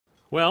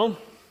Well,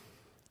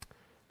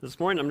 this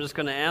morning I'm just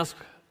going to ask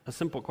a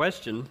simple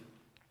question.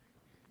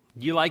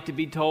 Do you like to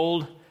be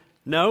told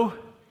no?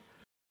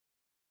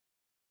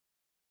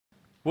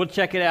 We'll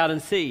check it out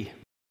and see.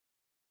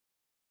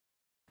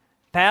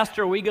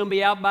 Pastor, are we going to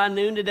be out by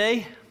noon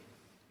today?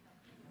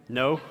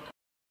 No.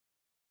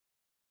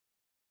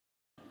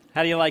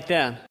 How do you like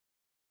that?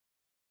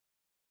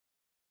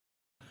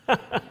 I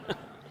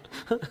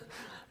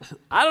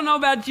don't know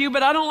about you,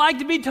 but I don't like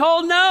to be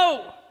told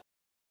no.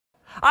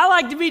 I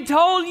like to be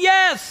told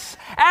yes,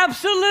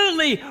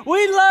 absolutely,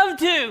 we'd love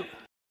to.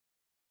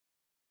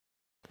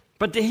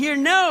 But to hear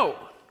no,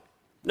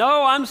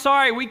 I'm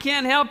sorry, we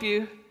can't help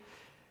you.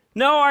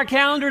 No, our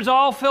calendar's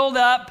all filled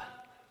up.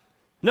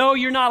 No,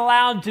 you're not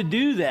allowed to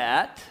do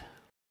that.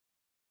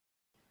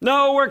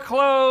 No, we're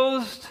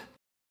closed.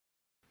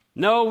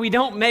 No, we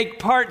don't make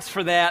parts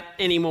for that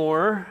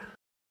anymore.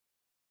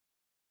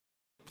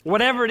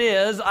 Whatever it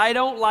is, I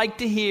don't like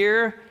to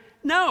hear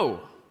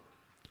no,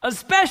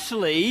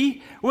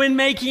 especially when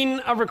making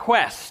a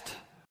request.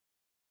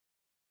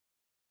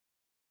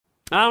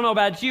 I don't know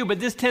about you,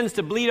 but this tends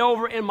to bleed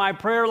over in my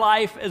prayer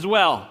life as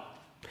well.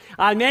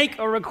 I make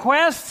a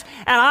request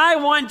and I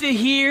want to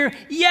hear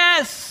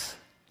yes,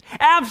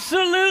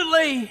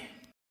 absolutely. A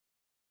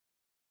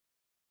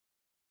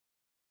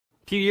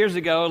few years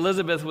ago,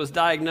 Elizabeth was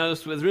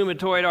diagnosed with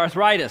rheumatoid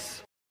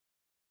arthritis.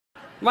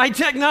 My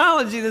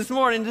technology this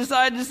morning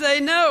decided to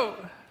say no.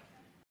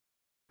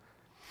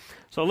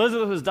 So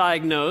Elizabeth was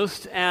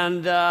diagnosed,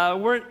 and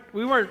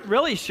we weren't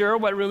really sure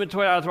what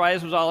rheumatoid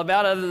arthritis was all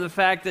about, other than the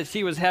fact that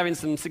she was having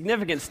some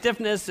significant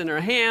stiffness in her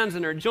hands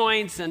and her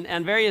joints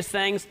and various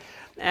things.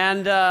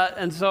 And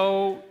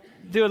so,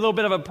 through a little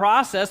bit of a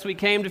process, we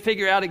came to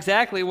figure out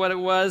exactly what it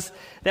was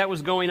that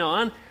was going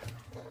on.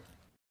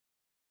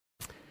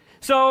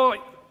 So,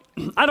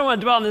 I don't want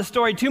to dwell on this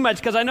story too much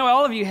because I know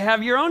all of you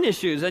have your own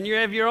issues and you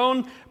have your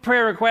own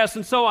prayer requests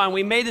and so on.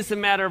 We made this a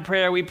matter of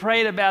prayer. We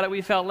prayed about it.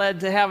 We felt led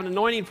to have an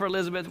anointing for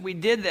Elizabeth. We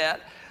did that.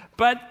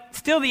 But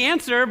still the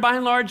answer, by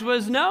and large,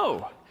 was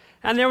no.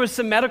 And there was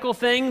some medical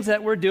things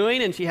that we're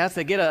doing, and she has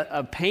to get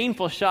a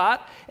painful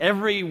shot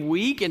every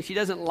week, and she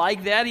doesn't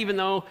like that, even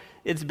though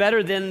it's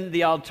better than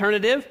the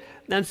alternative.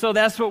 And so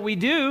that's what we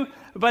do.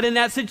 But in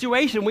that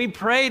situation, we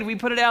prayed, we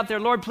put it out there,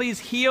 Lord, please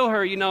heal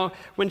her. You know,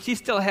 when she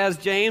still has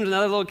James and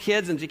other little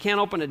kids and she can't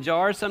open a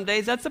jar some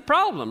days, that's a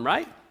problem,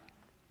 right?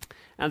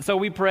 And so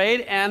we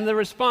prayed, and the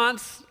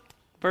response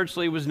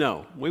virtually was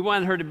no. We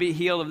wanted her to be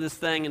healed of this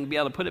thing and be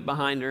able to put it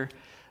behind her,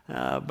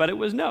 but it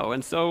was no.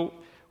 And so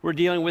we're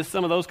dealing with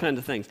some of those kinds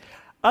of things.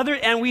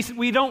 And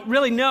we don't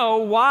really know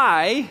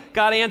why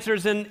God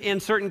answers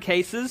in certain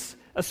cases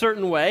a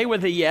certain way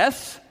with a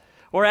yes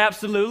or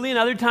absolutely, and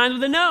other times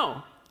with a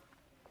no.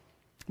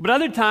 But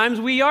other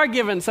times we are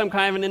given some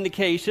kind of an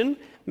indication,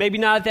 maybe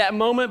not at that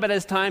moment, but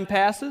as time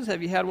passes.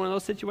 Have you had one of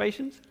those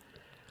situations?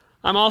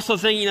 I'm also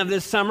thinking of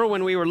this summer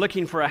when we were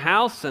looking for a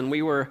house and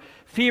we were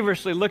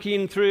feverishly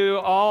looking through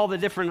all the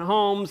different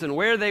homes and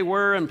where they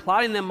were and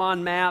plotting them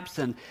on maps.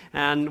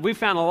 And we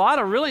found a lot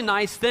of really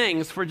nice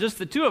things for just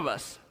the two of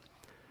us.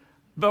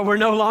 But we're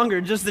no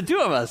longer just the two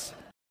of us.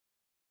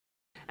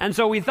 And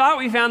so we thought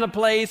we found a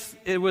place.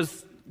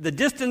 The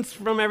distance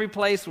from every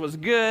place was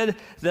good.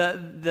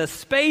 The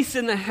space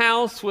in the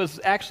house was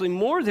actually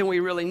more than we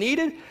really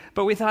needed.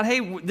 But we thought, hey,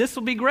 this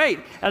will be great.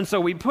 And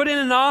so we put in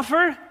an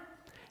offer,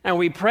 and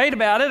we prayed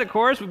about it, of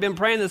course. We've been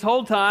praying this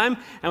whole time.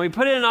 And we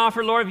put in an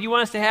offer, Lord, if you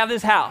want us to have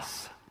this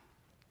house.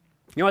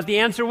 You know what the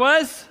answer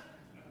was?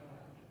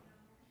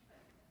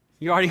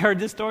 You already heard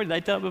this story. Did I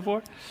tell it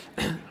before?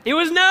 It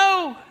was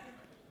no.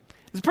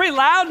 It's a pretty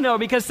loud no,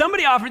 because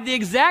somebody offered the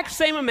exact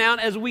same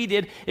amount as we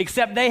did,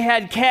 except they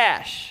had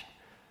cash.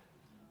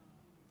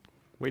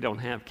 We don't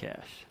have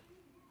cash.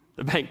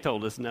 The bank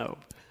told us no.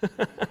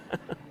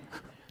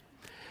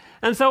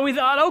 And so we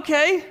thought,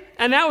 okay.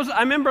 And I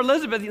remember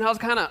Elizabeth, I was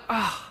kind of,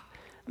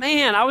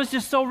 I was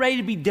just so ready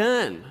to be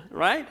done,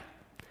 right?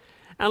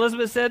 And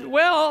Elizabeth said,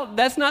 well,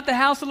 that's not the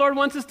house the Lord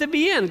wants us to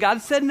be in.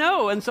 God said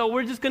no, and so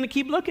we're just going to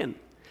keep looking.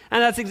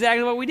 And that's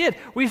exactly what we did.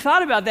 We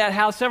thought about that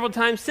house several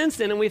times since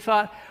then, and we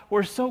thought,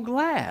 we're so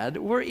glad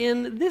we're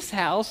in this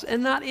house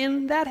and not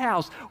in that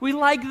house. We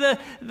like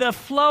the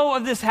flow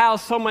of this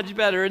house so much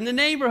better, and the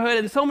neighborhood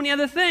and so many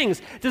other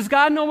things. Does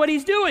God know what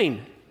he's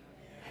doing?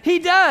 He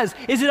does.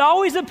 Is it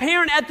always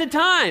apparent at the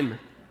time?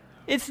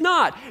 It's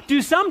not.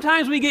 Do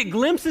sometimes we get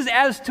glimpses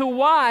as to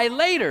why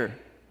later?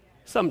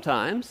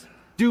 Sometimes.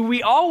 Do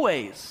we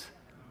always?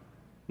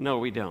 No,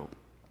 we don't.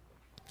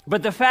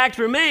 But the fact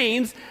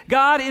remains,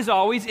 God is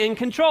always in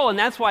control. And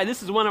that's why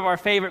this is one of our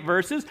favorite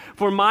verses.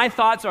 For my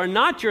thoughts are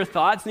not your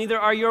thoughts, neither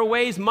are your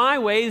ways my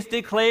ways,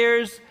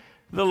 declares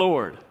the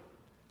Lord.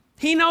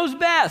 He knows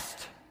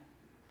best.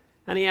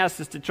 And he asks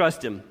us to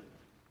trust him.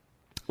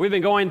 We've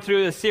been going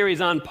through a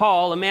series on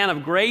Paul, a man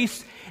of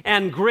grace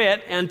and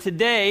grit. And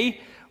today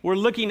we're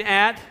looking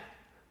at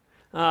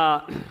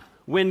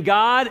when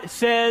God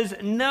says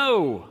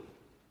no.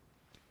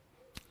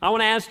 I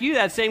want to ask you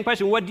that same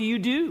question. What do you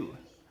do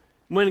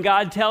when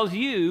God tells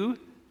you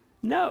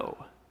no?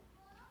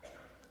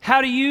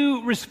 How do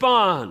you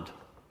respond?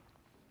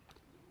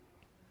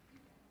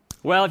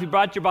 Well, if you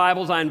brought your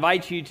Bibles, I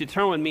invite you to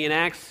turn with me in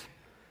Acts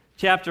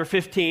chapter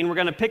 15. We're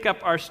going to pick up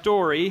our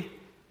story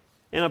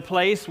in a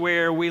place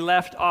where we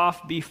left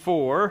off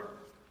before.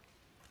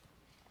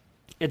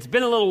 It's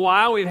been a little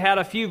while. We've had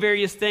a few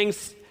various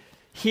things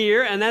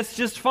here, and that's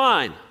just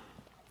fine,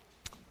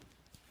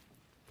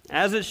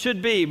 as it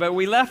should be. But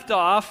we left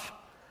off,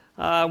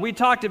 we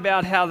talked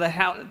about how the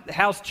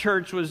house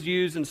church was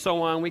used and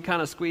so on. We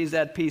kind of squeezed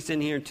that piece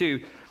in here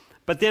too.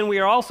 But then we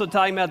are also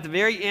talking about the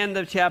very end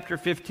of chapter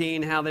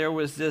 15, how there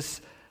was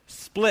this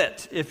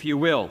split, if you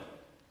will,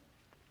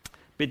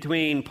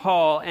 between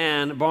Paul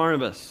and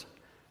Barnabas.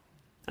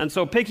 And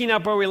so picking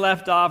up where we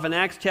left off in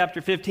Acts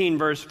chapter 15,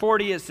 verse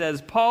 40, it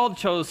says, Paul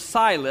chose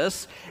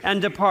Silas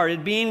and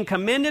departed, being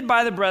commended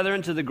by the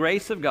brethren to the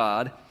grace of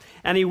God.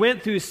 And he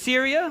went through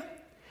Syria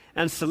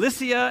and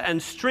Cilicia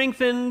and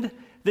strengthened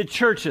the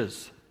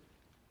churches.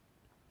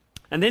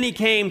 And then he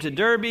came to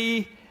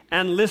Derbe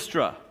and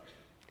Lystra.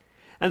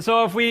 And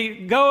so if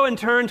we go and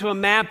turn to a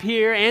map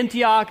here,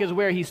 Antioch is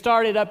where he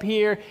started up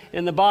here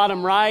in the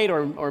bottom right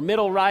or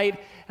middle right.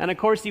 And of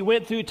course he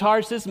went through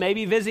Tarsus,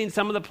 maybe visiting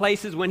some of the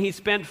places when he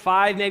spent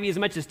 5, maybe as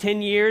much as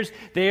 10 years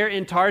there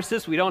in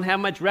Tarsus. We don't have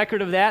much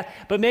record of that,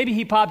 but maybe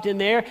he popped in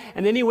there.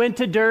 And then he went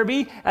to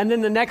Derbe, and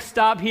then the next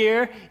stop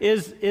here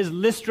is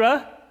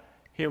Lystra.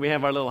 Here we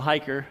have our little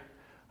hiker.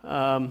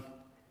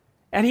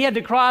 And he had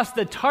to cross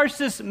the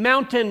Tarsus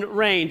mountain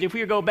range. If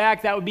we go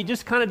back, that would be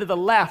just kind of to the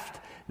left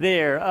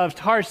there of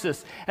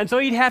Tarsus. And so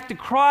he'd have to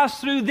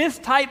cross through this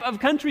type of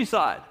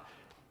countryside.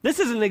 This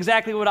isn't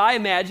exactly what I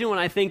imagine when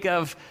I think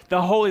of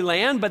the Holy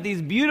Land, but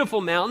these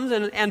beautiful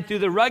mountains and through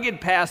the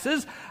rugged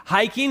passes,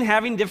 hiking,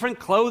 having different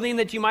clothing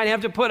that you might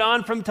have to put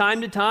on from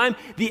time to time,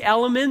 the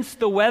elements,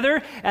 the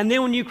weather, and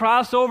then when you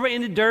cross over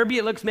into Derbe,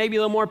 it looks maybe a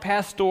little more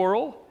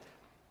pastoral.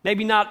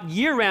 Maybe not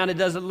year-round it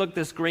doesn't look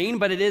this green,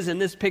 but it is in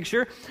this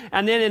picture.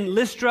 And then in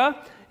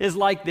Lystra is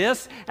like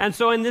this. And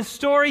so in this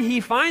story, he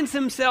finds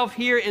himself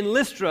here in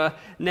Lystra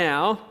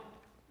now.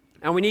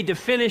 And we need to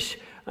finish.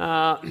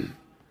 Well,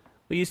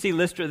 you see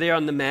Lystra there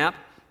on the map.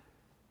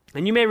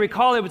 And you may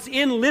recall it was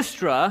in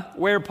Lystra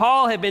where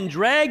Paul had been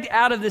dragged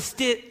out of the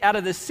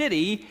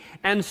city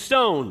and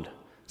stoned.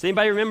 Does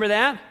anybody remember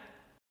that?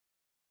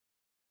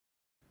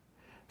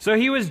 So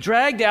he was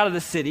dragged out of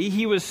the city.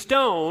 He was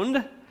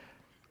stoned.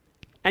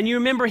 And you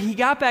remember he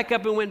got back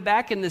up and went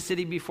back in the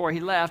city before he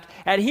left.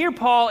 And here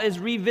Paul is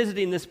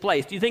revisiting this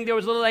place. Do you think there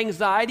was a little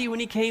anxiety when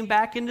he came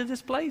back into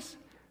this place?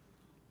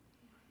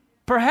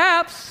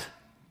 Perhaps,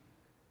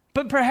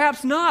 but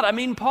perhaps not. I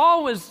mean,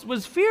 Paul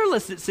was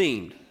fearless, it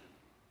seemed.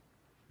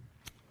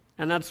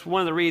 And that's one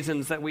of the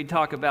reasons that we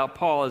talk about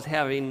Paul as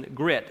having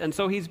grit. And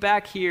so he's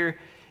back here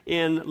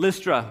in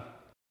Lystra.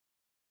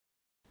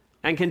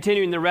 And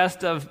continuing the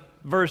rest of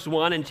verse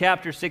 1 in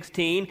chapter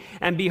 16,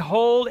 and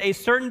behold, a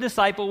certain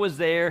disciple was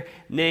there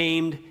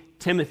named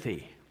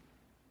Timothy.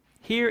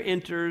 Here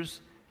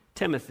enters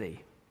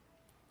Timothy,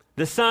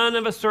 the son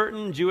of a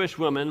certain Jewish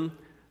woman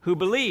who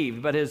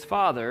believed, but his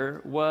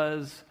father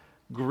was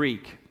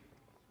Greek.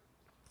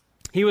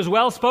 He was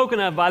well spoken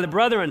of by the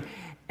brethren,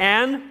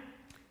 and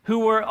who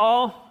were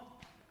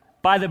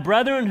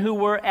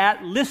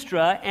at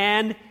Lystra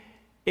and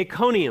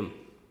Iconium.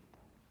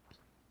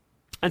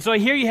 And so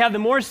here you have the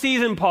more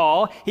seasoned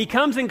Paul. He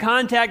comes in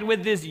contact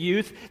with this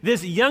youth,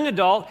 this young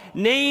adult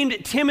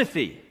named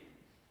Timothy.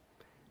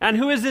 And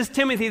who is this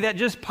Timothy that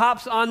just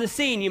pops on the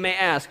scene, you may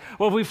ask?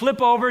 Well, if we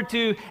flip over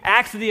to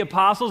Acts of the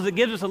Apostles, it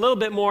gives us a little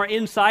bit more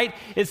insight.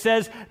 It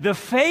says, the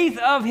faith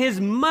of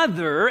his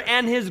mother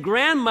and his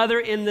grandmother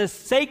in the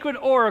sacred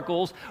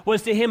oracles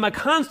was to him a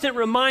constant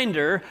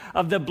reminder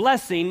of the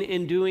blessing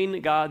in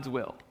doing God's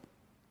will.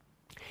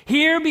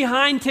 Here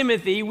behind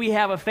Timothy, we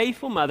have a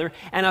faithful mother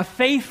and a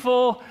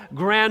faithful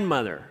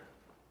grandmother.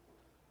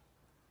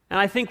 And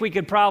I think we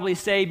could probably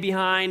say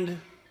behind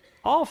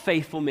all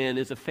faithful men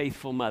is a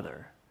faithful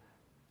mother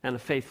and a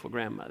faithful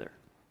grandmother.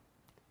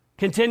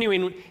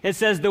 Continuing, it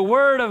says, the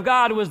word of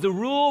God was the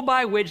rule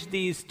by which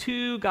these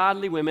two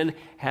godly women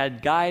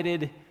had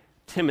guided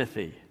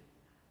Timothy.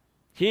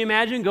 Can you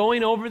imagine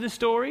going over the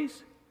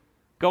stories?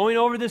 Going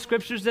over the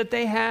scriptures that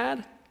they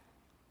had?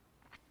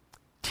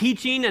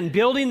 Teaching and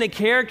building the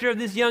character of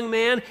this young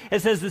man.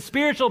 It says the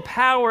spiritual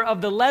power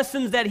of the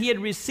lessons that he had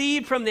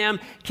received from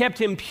them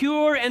kept him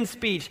pure in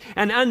speech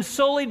and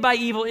unsullied by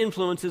evil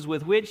influences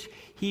with which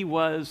he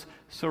was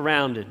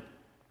surrounded.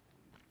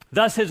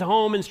 Thus his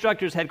home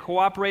instructors had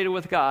cooperated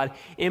with God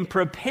in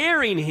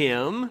preparing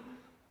him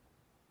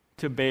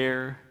to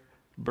bear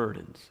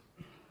burdens.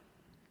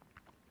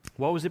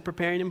 What was it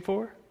preparing him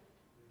for?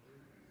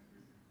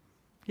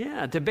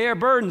 Yeah, to bear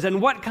burdens.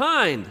 And what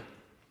kind?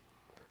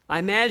 I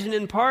imagine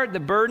in part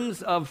the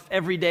burdens of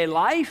everyday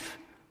life,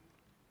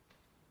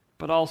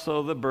 but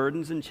also the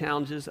burdens and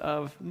challenges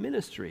of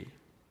ministry.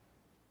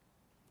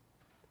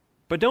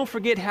 But don't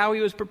forget how he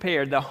was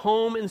prepared, the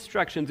home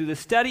instruction through the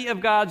study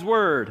of God's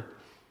word,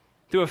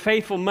 through a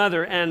faithful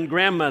mother and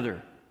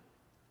grandmother,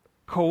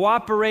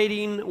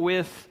 cooperating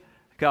with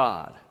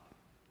God.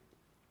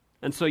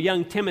 And so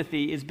young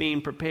Timothy is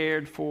being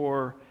prepared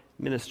for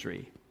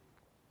ministry.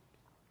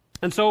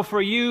 And so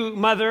for you,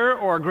 mother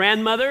or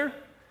grandmother,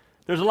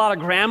 there's a lot of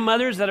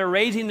grandmothers that are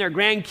raising their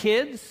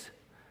grandkids,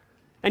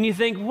 and you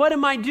think, what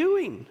am I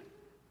doing?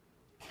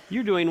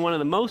 You're doing one of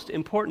the most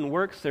important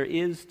works there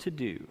is to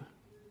do.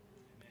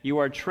 You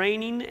are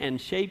training and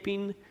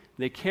shaping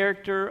the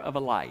character of a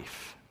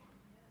life.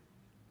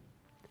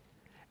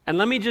 And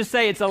let me just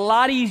say, it's a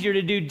lot easier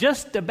to do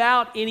just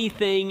about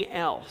anything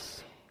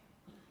else.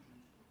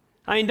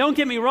 I mean, don't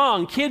get me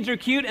wrong, kids are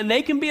cute and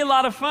they can be a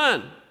lot of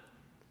fun.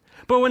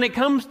 But when it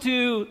comes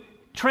to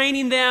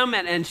training them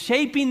and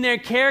shaping their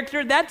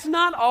character, that's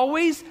not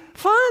always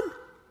fun.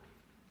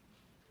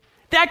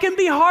 That can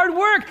be hard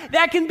work.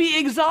 That can be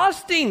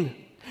exhausting.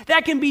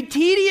 That can be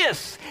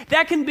tedious.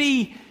 That can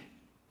be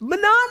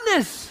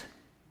monotonous.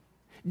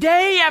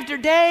 Day after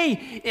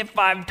day, if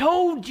I've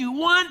told you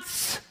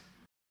once,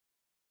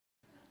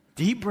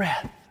 deep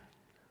breath.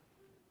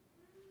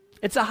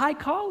 It's a high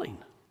calling.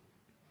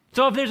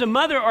 So if there's a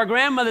mother or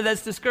grandmother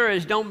that's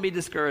discouraged, don't be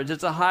discouraged.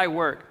 It's a high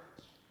work.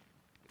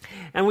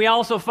 And we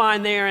also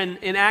find there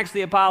in Acts of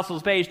the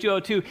Apostles, page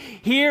 202,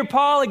 here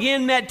Paul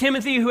again met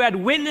Timothy, who had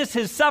witnessed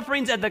his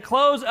sufferings at the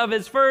close of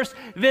his first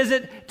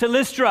visit to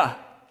Lystra.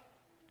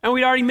 And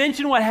we'd already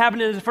mentioned what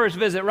happened in his first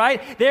visit,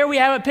 right? There we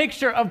have a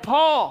picture of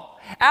Paul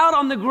out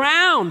on the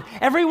ground.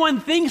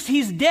 Everyone thinks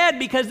he's dead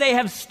because they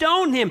have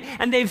stoned him,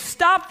 and they've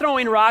stopped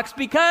throwing rocks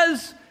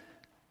because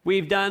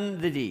we've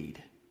done the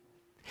deed.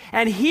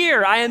 And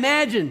here, I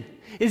imagine,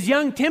 is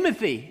young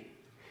Timothy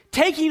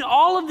taking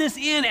all of this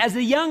in as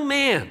a young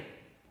man,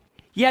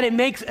 yet it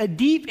makes a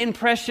deep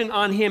impression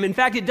on him. In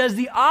fact, it does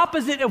the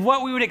opposite of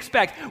what we would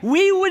expect.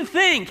 We would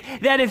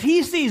think that if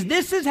he sees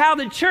this is how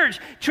the church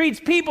treats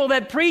people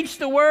that preach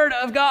the word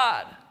of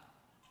God,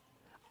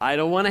 I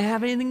don't want to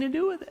have anything to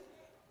do with it.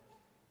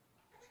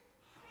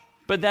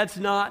 But that's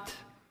not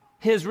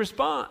his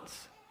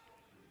response.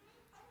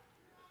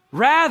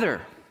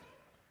 Rather,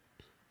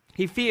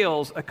 he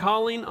feels a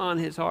calling on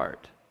his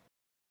heart.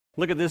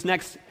 Look at this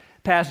next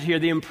passage here.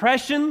 The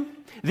impression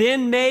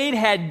then made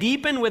had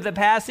deepened with the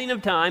passing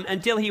of time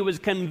until he was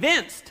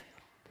convinced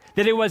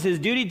that it was his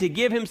duty to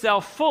give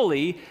himself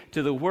fully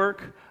to the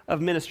work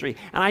of ministry.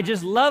 And I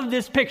just love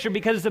this picture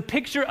because it's a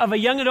picture of a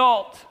young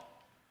adult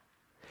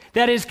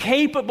that is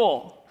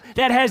capable,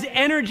 that has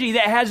energy,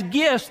 that has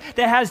gifts,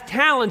 that has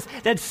talents,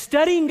 that's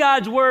studying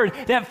God's word,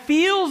 that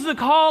feels the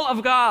call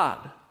of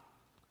God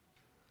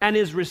and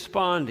is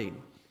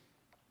responding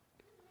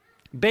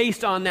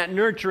based on that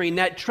nurturing,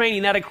 that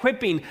training, that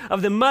equipping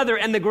of the mother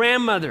and the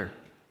grandmother.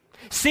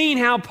 Seeing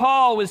how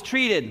Paul was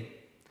treated,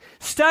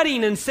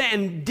 studying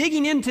and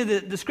digging into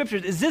the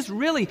scriptures. Is this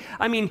really,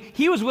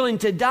 he was willing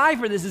to die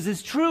for this. Is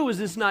this true? Is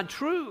this not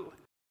true?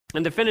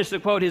 And to finish the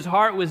quote, his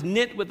heart was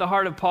knit with the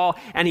heart of Paul,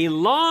 and he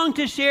longed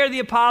to share the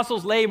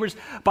apostles' labors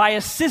by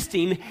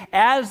assisting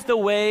as the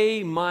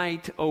way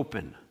might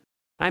open.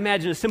 I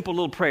imagine a simple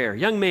little prayer,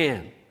 young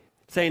man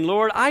saying,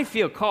 Lord, I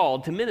feel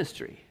called to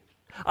ministry.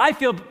 I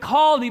feel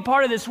called to be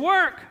part of this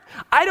work.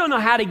 I don't know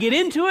how to get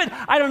into it.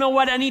 I don't know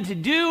what I need to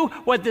do,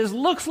 what this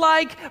looks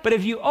like, but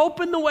if you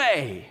open the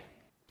way,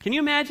 can you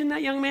imagine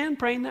that young man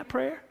praying that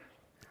prayer?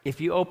 If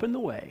you open the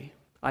way,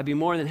 I'd be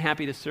more than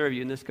happy to serve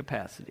you in this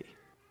capacity.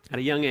 At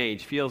a young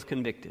age, feels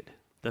convicted,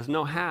 doesn't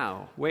know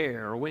how,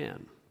 where, or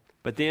when.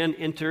 But then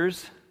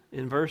enters,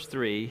 in verse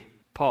 3,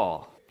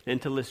 Paul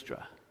into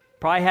Lystra.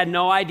 Probably had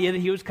no idea that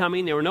he was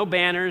coming. There were no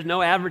banners,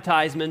 no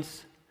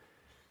advertisements.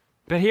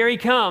 But here he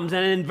comes,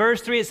 and in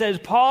verse 3 it says,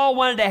 Paul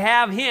wanted to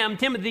have him,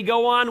 Timothy,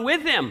 go on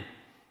with him.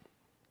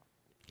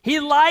 He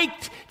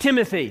liked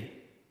Timothy.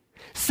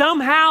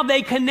 Somehow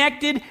they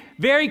connected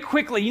very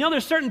quickly. You know,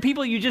 there's certain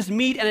people you just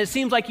meet and it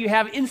seems like you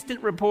have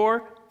instant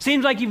rapport.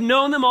 Seems like you've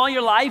known them all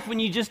your life when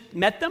you just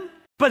met them.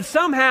 But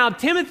somehow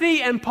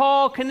Timothy and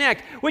Paul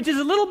connect, which is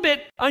a little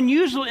bit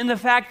unusual in the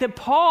fact that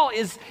Paul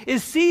is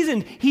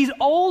seasoned. He's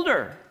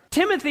older.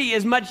 Timothy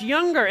is much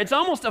younger. It's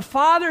almost a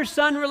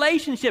father-son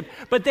relationship,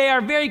 but they are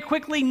very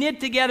quickly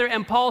knit together,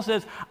 and Paul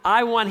says,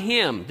 I want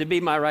him to be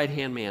my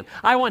right-hand man.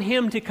 I want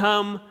him to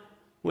come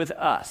with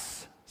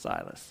us,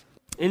 Silas.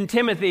 In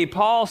Timothy,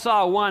 Paul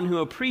saw one who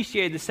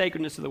appreciated the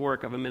sacredness of the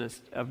work of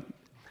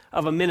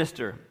a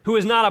minister, who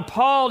was not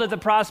appalled at the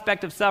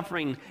prospect of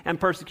suffering and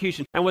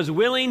persecution, and was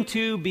willing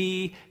to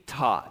be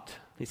taught.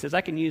 He says,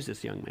 I can use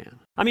this young man.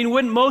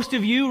 Wouldn't most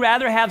of you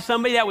rather have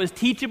somebody that was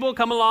teachable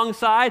come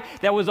alongside,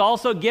 that was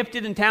also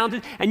gifted and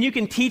talented, and you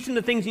can teach them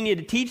the things you need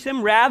to teach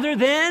them, rather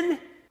than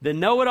the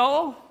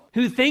know-it-all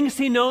who thinks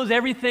he knows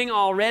everything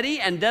already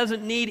and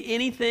doesn't need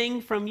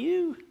anything from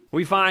you?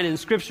 We find in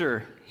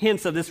Scripture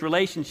hints of this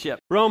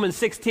relationship. Romans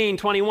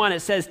 16:21,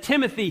 it says,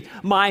 Timothy,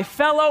 my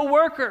fellow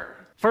worker.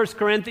 1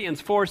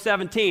 Corinthians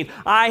 4:17,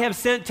 I have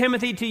sent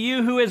Timothy to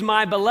you, who is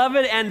my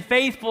beloved and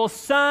faithful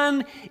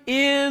son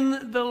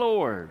in the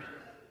Lord.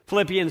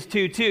 Philippians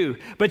 2:2,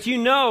 but you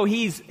know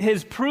he's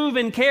his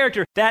proven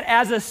character, that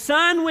as a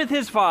son with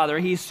his father,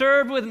 he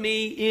served with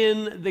me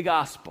in the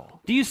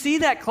gospel. Do you see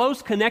that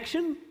close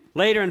connection?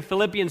 Later in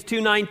Philippians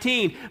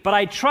 2:19, but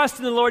I trust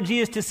in the Lord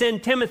Jesus to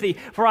send Timothy,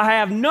 for I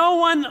have no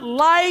one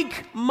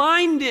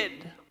like-minded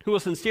who will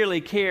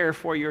sincerely care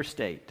for your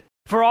state.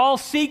 For all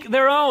seek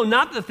their own,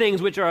 not the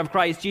things which are of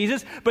Christ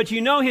Jesus, but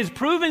you know his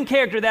proven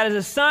character, that as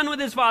a son with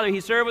his father,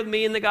 he served with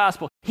me in the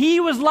gospel. He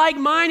was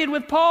like-minded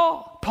with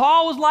Paul.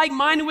 Paul was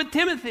like-minded with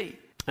Timothy.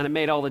 And it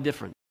made all the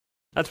difference.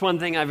 That's one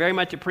thing I very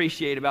much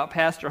appreciate about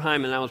Pastor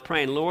Hyman. I was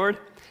praying, Lord,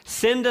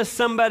 send us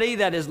somebody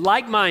that is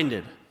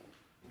like-minded.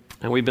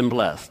 And we've been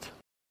blessed.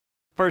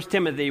 1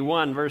 Timothy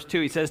 1, verse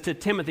 2, he says, to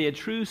Timothy, a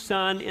true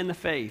son in the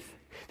faith.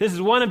 This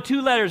is one of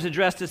 2 letters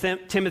addressed to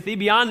Timothy.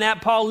 Beyond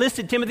that, Paul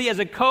listed Timothy as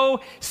a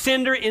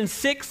co-sender in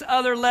 6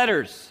 other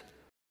letters.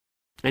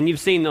 And you've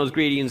seen those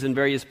greetings in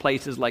various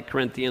places like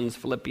Corinthians,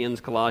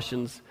 Philippians,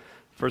 Colossians,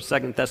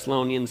 1st, 2nd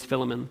Thessalonians,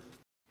 Philemon.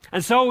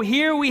 And so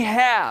here we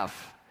have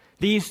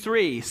these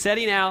 3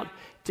 setting out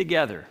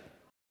together.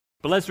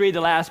 But let's read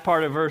the last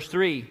part of verse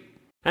 3.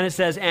 And it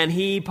says, and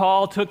he,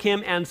 Paul, took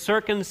him and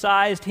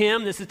circumcised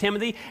him, this is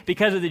Timothy,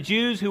 because of the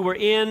Jews who were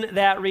in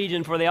that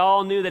region, for they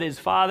all knew that his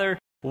father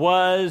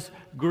was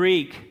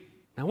Greek.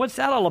 Now what's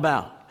that all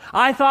about?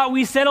 I thought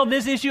we settled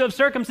this issue of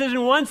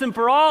circumcision once and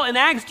for all in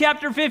Acts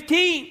chapter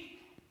 15.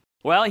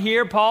 Well,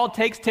 here Paul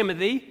takes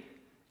Timothy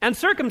and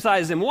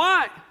circumcises him.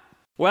 Why?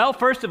 Well,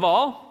 first of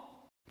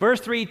all,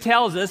 verse 3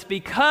 tells us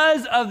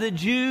because of the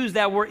Jews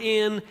that were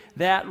in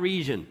that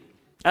region,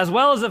 as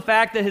well as the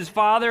fact that his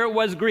father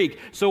was Greek.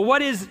 So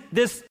what is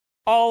this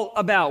all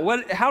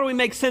about? How do we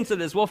make sense of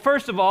this? Well,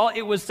 first of all,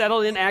 it was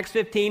settled in Acts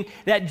 15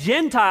 that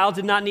Gentiles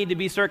did not need to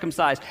be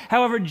circumcised.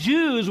 However,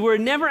 Jews were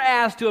never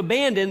asked to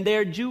abandon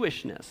their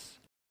Jewishness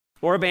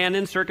or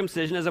abandon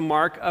circumcision as a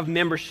mark of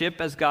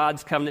membership as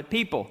God's covenant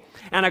people.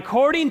 And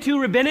according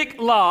to rabbinic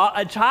law,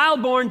 a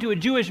child born to a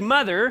Jewish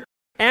mother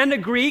and a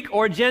Greek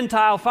or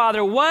Gentile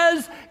father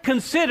was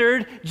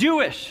considered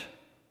Jewish.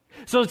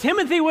 So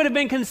Timothy would have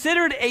been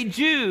considered a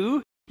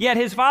Jew, yet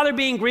his father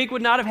being Greek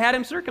would not have had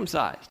him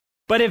circumcised.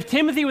 But if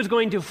Timothy was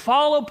going to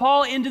follow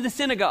Paul into the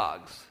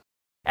synagogues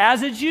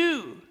as a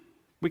Jew,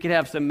 we could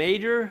have some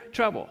major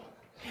trouble.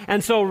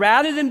 And so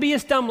rather than be a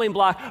stumbling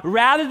block,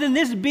 rather than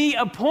this be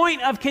a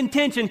point of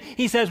contention,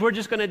 he says, we're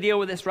just going to deal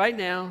with this right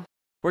now.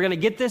 We're going to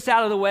get this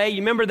out of the way.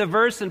 You remember the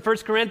verse in 1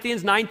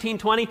 Corinthians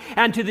 19:20?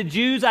 And to the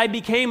Jews I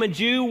became a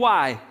Jew.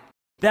 Why?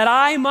 That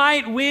I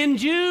might win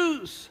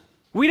Jews.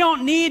 We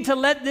don't need to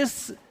let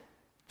this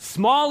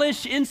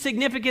smallish,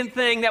 insignificant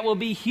thing that will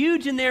be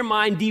huge in their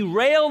mind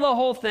derail the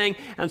whole thing.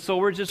 And so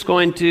we're just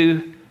going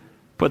to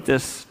put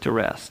this to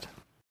rest.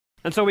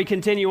 And so we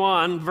continue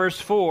on, verse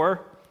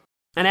 4.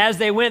 And as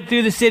they went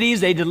through the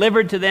cities, they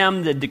delivered to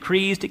them the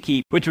decrees to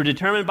keep, which were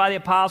determined by the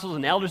apostles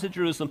and elders at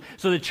Jerusalem.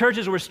 So the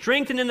churches were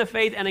strengthened in the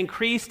faith and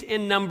increased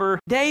in number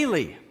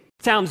daily.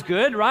 Sounds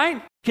good,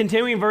 right?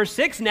 Continuing verse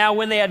 6. Now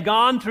when they had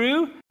gone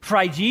through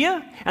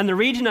Phrygia and the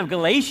region of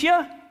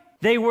Galatia,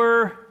 they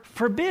were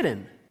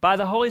forbidden by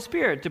the Holy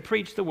Spirit to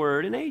preach the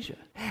word in Asia.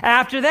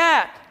 After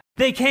that,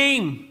 they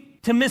came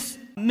to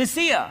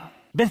Mysia,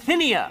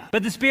 Bithynia,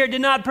 but the Spirit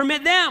did not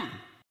permit them.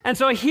 And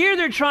so here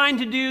they're trying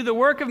to do the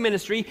work of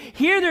ministry.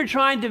 Here they're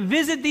trying to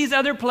visit these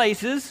other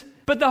places,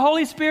 but the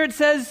Holy Spirit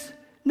says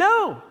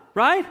no,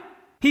 right?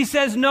 He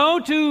says no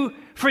to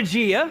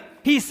Phrygia.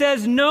 He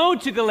says no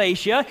to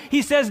Galatia.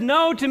 He says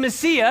no to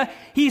Mysia.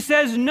 He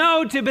says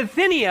no to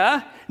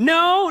Bithynia.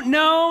 No,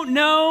 no,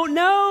 no,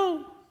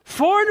 no.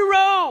 4 in a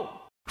row.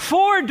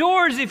 4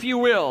 doors, if you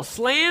will,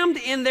 slammed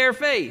in their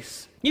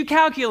face. You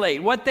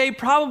calculate what they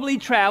probably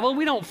traveled.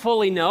 We don't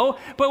fully know,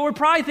 but we're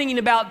probably thinking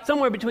about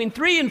somewhere between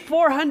 300 and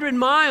 400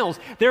 miles.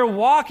 They're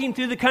walking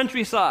through the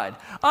countryside,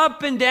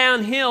 up and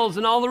down hills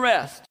and all the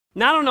rest.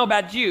 Now, I don't know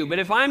about you, but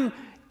if I'm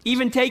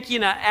even taking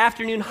an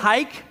afternoon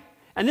hike,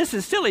 and this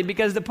is silly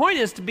because the point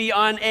is to be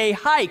on a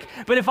hike,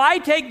 but if I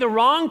take the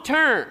wrong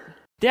turn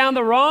down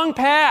the wrong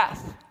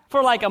path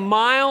for like a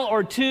mile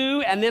or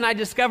 2, and then I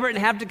discover it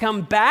and have to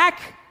come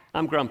back,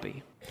 I'm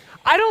grumpy.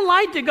 I don't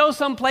like to go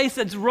someplace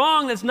that's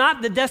wrong, that's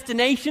not the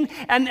destination,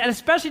 and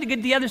especially to get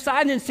to the other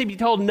side and then to be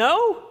told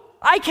no.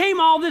 I came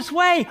all this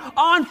way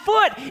on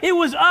foot. It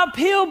was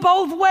uphill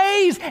both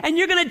ways, and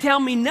you're going to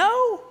tell me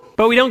no?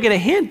 But we don't get a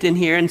hint in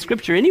here in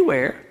Scripture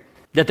anywhere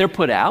that they're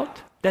put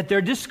out, that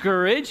they're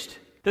discouraged,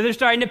 that they're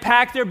starting to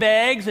pack their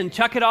bags and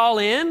chuck it all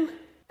in.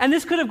 And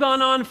this could have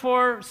gone on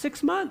for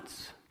 6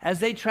 months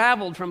as they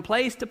traveled from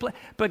place to place.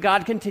 But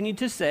God continued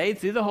to say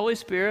through the Holy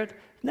Spirit,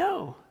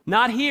 no,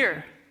 not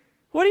here.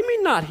 What do you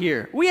mean not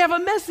here? We have a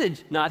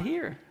message. Not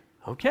here.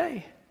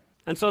 Okay.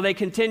 And so they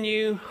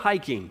continue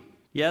hiking.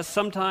 Yes,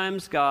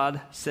 sometimes God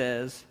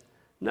says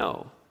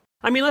no.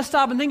 I mean, let's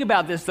stop and think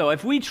about this, though.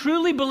 If we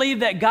truly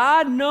believe that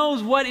God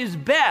knows what is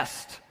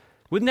best,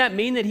 wouldn't that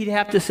mean that he'd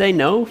have to say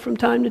no from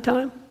time to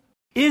time?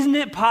 Isn't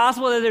it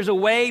possible that there's a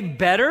way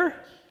better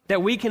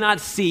that we cannot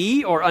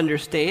see or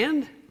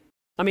understand?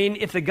 I mean,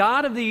 if the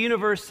God of the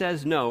universe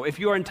says no, if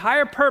your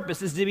entire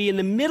purpose is to be in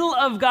the middle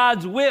of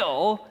God's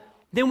will,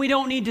 then we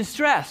don't need to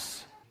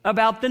stress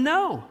about the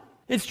no.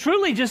 It's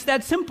truly just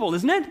that simple,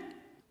 isn't it?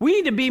 We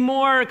need to be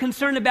more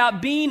concerned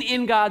about being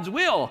in God's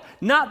will,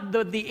 not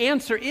the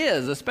answer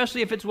is,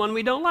 especially if it's one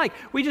we don't like.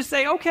 We just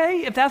say,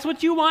 okay, if that's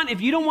what you want, if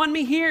you don't want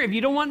me here, if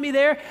you don't want me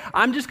there,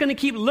 I'm just going to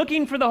keep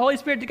looking for the Holy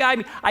Spirit to guide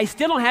me. I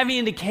still don't have any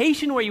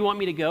indication where you want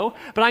me to go,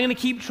 but I'm going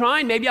to keep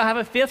trying. Maybe I'll have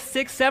a fifth,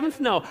 sixth, seventh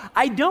no.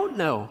 I don't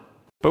know.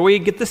 But we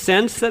get the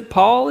sense that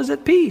Paul is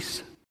at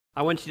peace.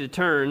 I want you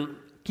to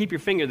keep your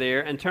finger there,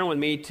 and turn with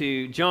me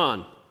to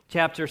John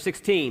chapter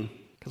 16.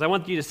 Because I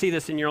want you to see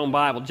this in your own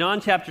Bible. John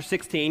chapter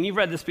 16, you've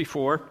read this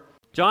before.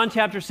 John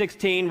chapter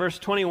 16, verse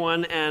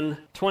 21 and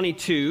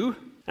 22.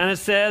 And it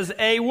says,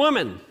 a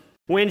woman,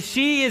 when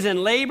she is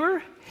in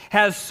labor,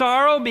 has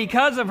sorrow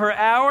because her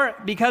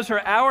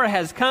hour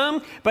has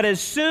come. But as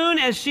soon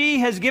as she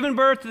has given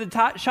birth to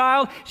the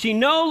child, she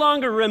no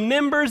longer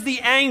remembers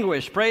the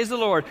anguish, praise the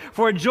Lord,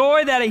 for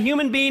joy that a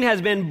human being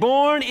has been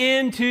born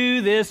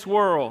into this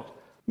world.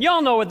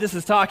 Y'all know what this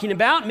is talking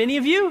about, many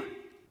of you.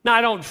 Now,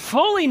 I don't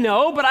fully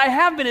know, but I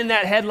have been in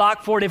that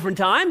headlock 4 different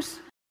times.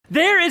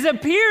 There is a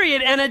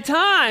period and a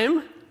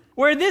time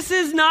where this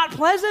is not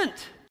pleasant.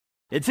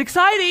 It's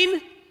exciting,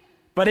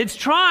 but it's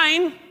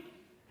trying.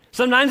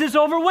 Sometimes it's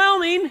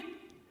overwhelming.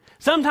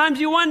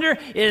 Sometimes you wonder,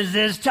 is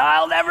this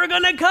child ever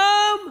going to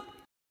come?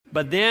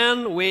 But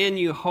then when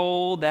you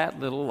hold that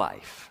little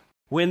life,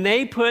 when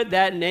they put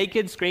that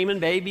naked, screaming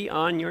baby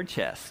on your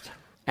chest,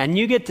 and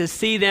you get to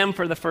see them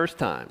for the first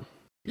time,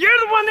 you're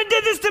the one that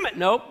did this to me.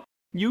 Nope.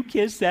 You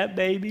kiss that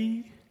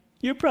baby,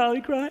 you're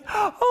probably crying,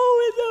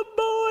 oh, it's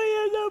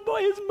a boy,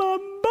 it's my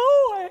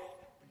boy.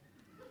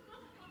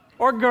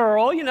 Or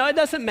girl, it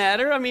doesn't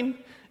matter. I mean,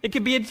 it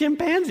could be a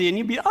chimpanzee, and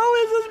you'd be,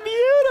 oh, this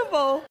is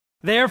beautiful.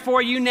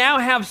 Therefore, you now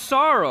have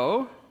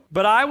sorrow,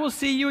 but I will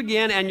see you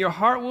again, and your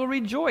heart will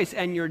rejoice,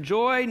 and your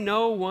joy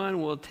no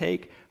one will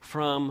take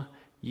from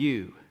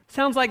you.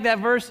 Sounds like that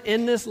verse,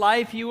 in this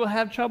life you will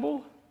have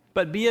trouble,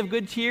 but be of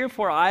good cheer,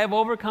 for I have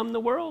overcome the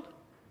world.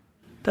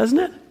 Doesn't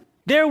it?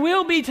 There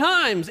will be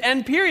times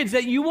and periods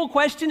that you will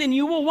question and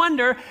you will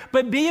wonder,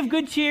 but be of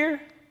good cheer.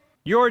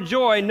 Your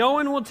joy no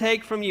one will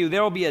take from you.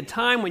 There will be a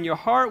time when your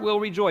heart will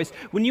rejoice,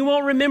 when you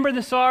won't remember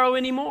the sorrow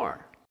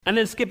anymore. And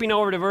then skipping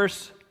over to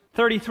verse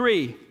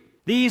 33.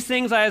 These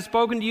things I have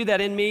spoken to you,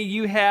 that in me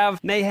you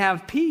may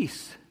have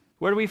peace.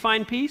 Where do we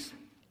find peace?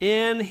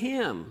 In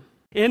Him.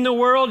 In the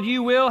world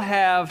you will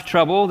have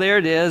trouble. There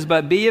it is.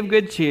 But be of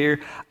good cheer.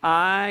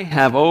 I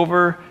have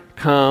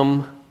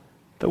overcome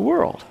the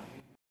world.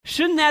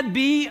 Shouldn't that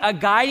be a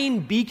guiding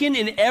beacon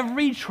in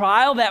every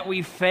trial that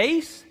we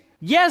face?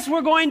 Yes,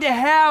 we're going to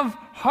have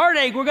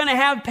heartache, we're going to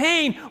have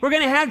pain, we're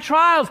going to have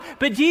trials,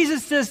 but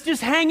Jesus says,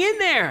 just hang in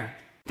there.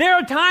 There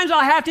are times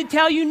I'll have to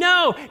tell you,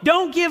 no,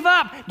 don't give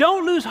up,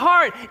 don't lose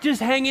heart, just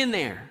hang in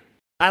there.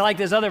 I like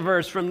this other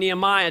verse from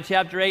Nehemiah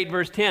chapter 8,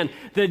 verse 10.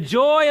 The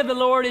joy of the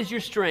Lord is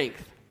your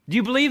strength. Do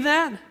you believe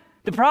that?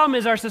 The problem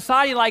is our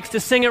society likes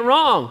to sing it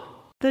wrong.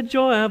 The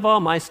joy of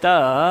all my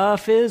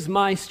stuff is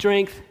my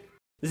strength.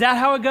 Is that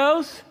how it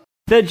goes?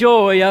 The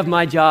joy of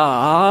my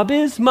job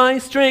is my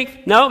strength.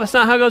 No, that's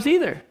not how it goes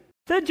either.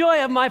 The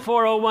joy of my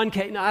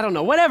 401k. No, I don't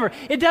know. Whatever.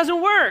 It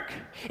doesn't work.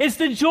 It's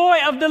the joy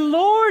of the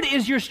Lord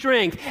is your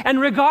strength.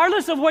 And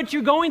regardless of what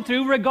you're going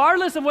through,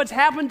 regardless of what's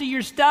happened to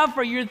your stuff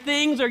or your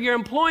things or your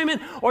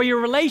employment or your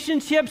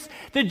relationships,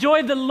 the joy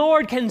of the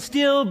Lord can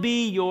still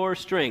be your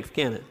strength,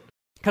 can it?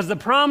 Because the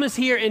promise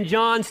here in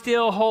John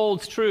still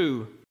holds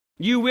true.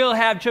 You will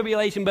have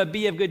tribulation, but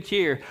be of good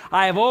cheer.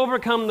 I have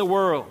overcome the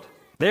world.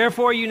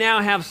 Therefore you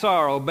now have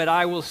sorrow, but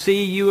I will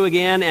see you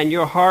again, and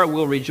your heart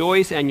will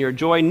rejoice, and your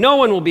joy no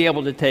one will be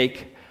able to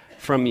take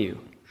from you.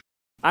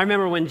 I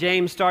remember when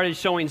James started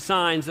showing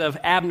signs of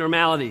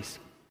abnormalities,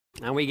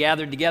 and we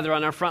gathered together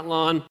on our front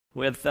lawn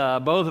with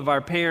both of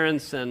our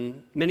parents,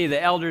 and many of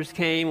the elders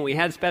came. We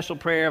had special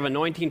prayer of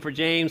anointing for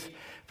James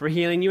for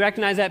healing. You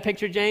recognize that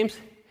picture, James?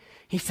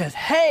 He says,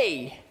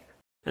 hey!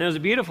 And it was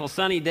a beautiful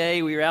sunny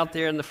day. We were out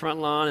there in the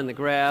front lawn in the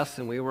grass,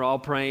 and we were all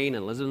praying,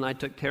 and Elizabeth and I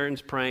took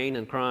turns praying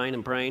and crying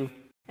and praying.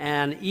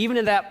 And even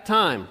at that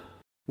time,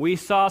 we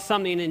saw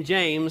something in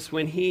James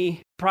when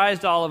he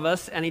surprised all of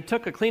us, and he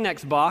took a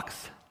Kleenex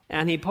box,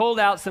 and he pulled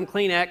out some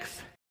Kleenex,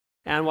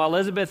 and while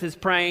Elizabeth is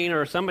praying,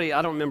 or somebody,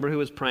 I don't remember who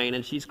was praying,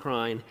 and she's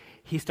crying,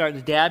 he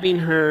starts dabbing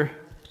her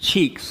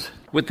cheeks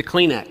with the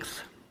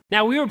Kleenex.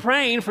 Now, we were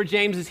praying for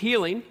James's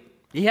healing.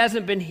 He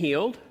hasn't been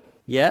healed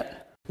yet.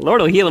 The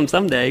Lord will heal him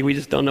someday. We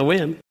just don't know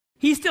when.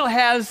 He still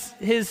has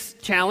his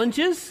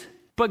challenges,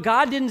 but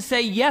God didn't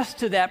say yes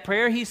to that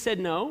prayer. He said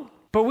no.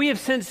 But we have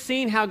since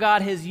seen how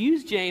God has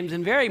used James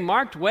in very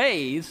marked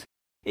ways.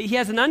 He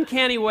has an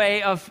uncanny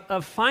way of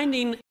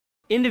finding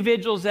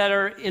individuals that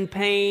are in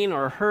pain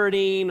or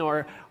hurting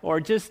or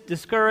just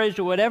discouraged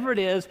or whatever it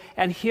is,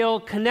 and he'll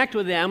connect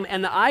with them,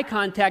 and the eye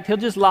contact, he'll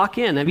just lock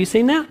in. Have you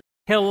seen that?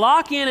 He'll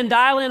lock in and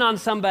dial in on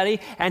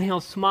somebody, and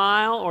he'll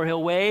smile or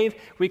he'll wave.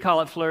 We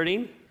call it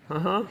flirting.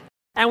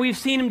 And we've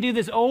seen him do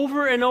this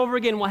over and over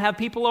again. We'll have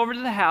people over to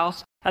the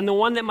house, and the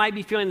one that might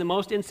be feeling the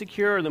most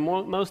insecure or the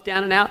most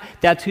down and out,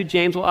 that's who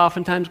James will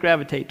oftentimes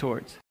gravitate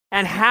towards.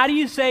 And how do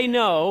you say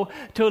no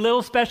to a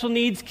little special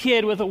needs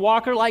kid with a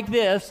walker like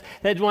this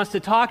that wants to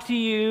talk to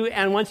you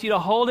and wants you to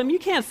hold him? You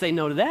can't say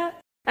no to that.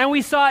 And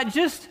we saw it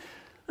just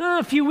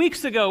a few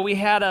weeks ago. We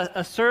had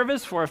a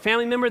service for a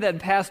family member that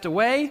had passed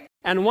away,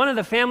 and one of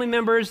the family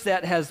members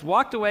that has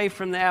walked away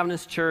from the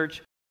Adventist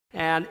church,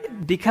 and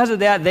because of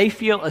that, they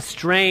feel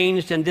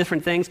estranged and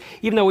different things,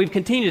 even though we've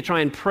continued to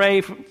try and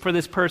pray for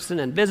this person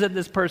and visit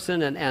this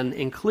person and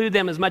include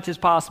them as much as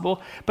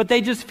possible, but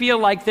they just feel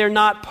like they're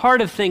not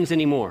part of things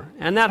anymore,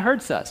 and that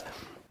hurts us.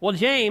 Well,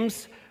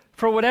 James,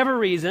 for whatever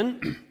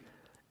reason,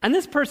 and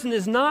this person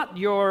is not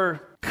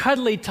your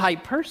cuddly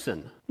type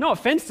person. No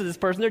offense to this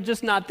person, they're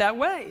just not that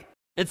way.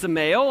 It's a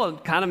male,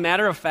 kind of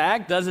matter of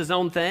fact, does his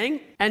own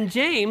thing, and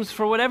James,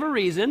 for whatever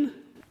reason,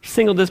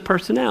 singled this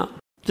person out.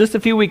 Just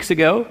a few weeks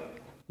ago,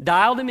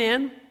 dialed him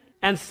in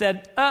and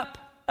said, up,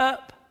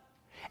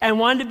 and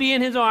wanted to be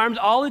in his arms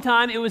all the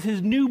time. It was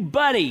his new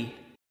buddy.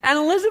 And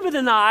Elizabeth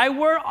and I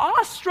were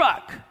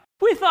awestruck.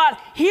 We thought,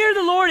 here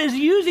the Lord is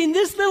using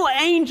this little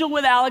angel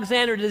with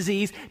Alexander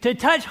disease to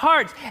touch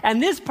hearts.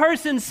 And this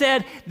person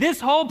said,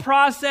 this whole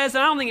process,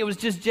 and I don't think it was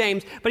just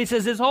James, but he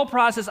says, this whole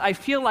process, I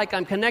feel like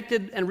I'm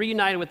connected and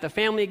reunited with the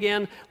family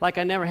again like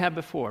I never have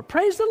before.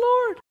 Praise the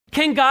Lord.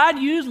 Can God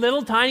use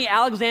little tiny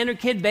Alexander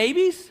kid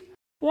babies?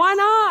 Why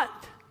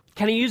not?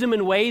 Can he use them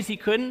in ways he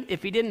couldn't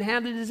if he didn't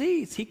have the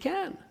disease? He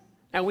can.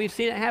 And we've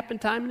seen it happen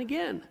time and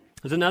again.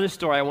 There's another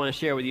story I want to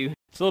share with you.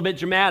 It's a little bit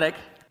dramatic.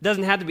 It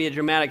doesn't have to be a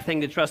dramatic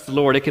thing to trust the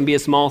Lord. It can be a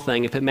small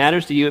thing. If it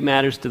matters to you, it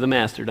matters to the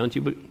Master. Don't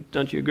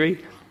you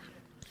agree?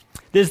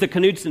 This is the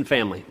Knudsen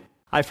family.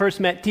 I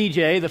first met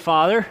TJ, the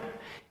father,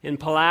 in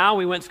Palau.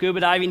 We went scuba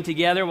diving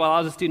together while I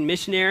was a student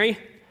missionary.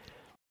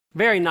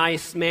 Very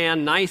nice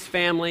man, nice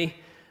family.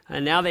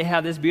 And now they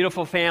have this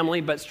beautiful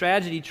family, but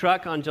tragedy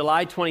struck on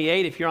July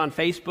 28. If you're on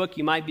Facebook,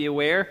 you might be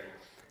aware.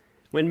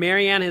 When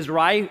Marianne, his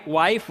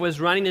wife, was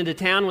running into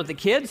town with the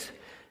kids,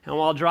 and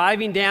while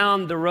driving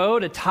down the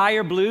road, a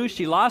tire blew.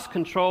 She lost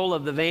control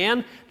of the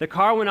van. The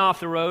car went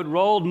off the road,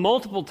 rolled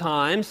multiple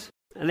times,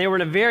 and they were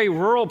in a very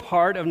rural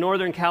part of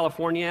Northern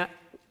California,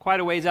 quite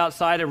a ways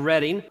outside of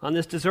Redding, on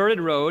this deserted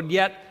road,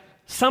 yet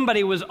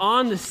somebody was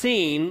on the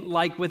scene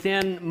like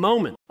within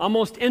moments,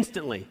 almost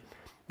instantly.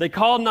 They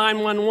called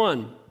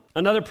 911.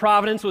 Another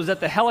providence was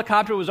that the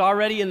helicopter was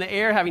already in the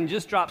air, having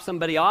just dropped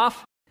somebody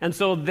off. And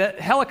so the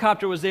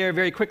helicopter was there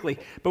very quickly.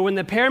 But when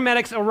the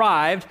paramedics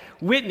arrived,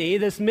 Whitney,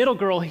 this middle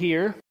girl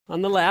here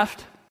on the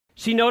left,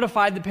 she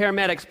notified the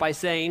paramedics by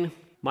saying,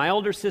 my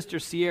older sister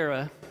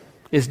Sierra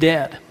is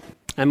dead,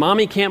 and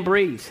Mommy can't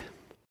breathe.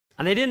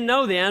 And they didn't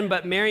know then,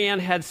 but Marianne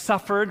had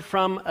suffered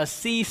from a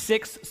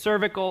C6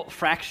 cervical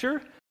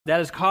fracture that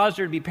has caused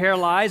her to be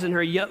paralyzed, and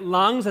her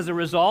lungs, as a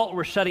result,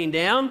 were shutting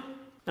down.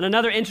 And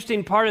another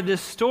interesting part of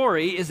this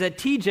story is that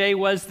TJ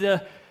was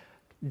the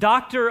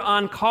doctor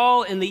on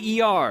call in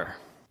the ER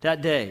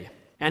that day.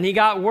 And he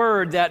got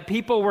word that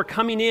people were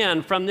coming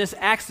in from this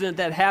accident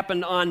that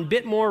happened on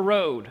Bitmore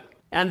Road.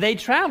 And they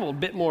traveled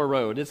Bitmore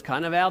Road. It's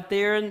kind of out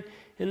there in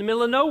the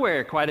middle of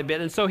nowhere quite a bit.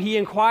 And so he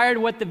inquired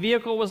what the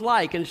vehicle was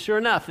like. And sure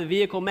enough, the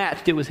vehicle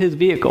matched. It was his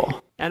vehicle.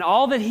 And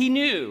all that he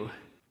knew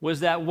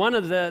was that one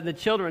of the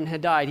children had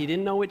died. He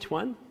didn't know which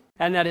one.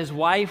 And that his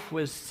wife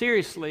was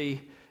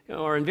seriously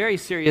or in very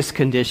serious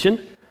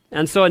condition.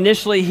 And so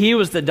initially he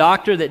was the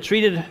doctor that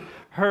treated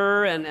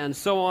her and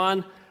so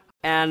on.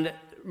 And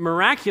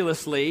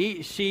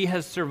miraculously, she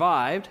has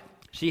survived.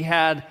 She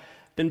had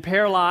been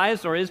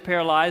paralyzed or is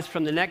paralyzed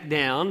from the neck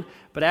down,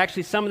 but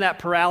actually some of that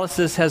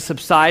paralysis has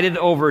subsided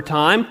over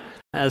time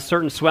as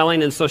certain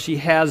swelling, and so she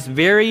has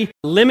very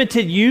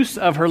limited use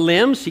of her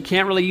limbs. She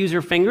can't really use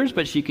her fingers,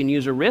 but she can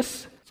use her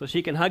wrists. So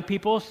she can hug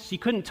people. She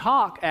couldn't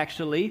talk,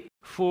 actually,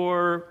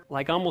 for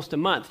like almost a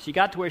month. She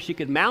got to where she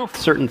could mouth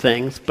certain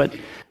things, but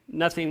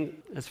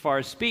nothing as far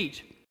as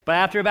speech. But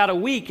after about a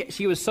week,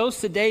 she was so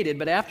sedated,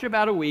 but after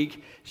about a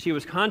week, she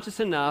was conscious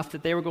enough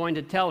that they were going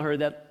to tell her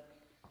that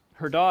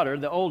her daughter,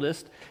 the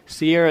oldest,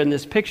 Sierra in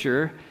this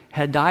picture,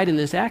 had died in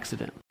this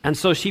accident. And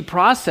so she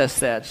processed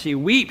that. She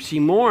wept, she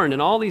mourned,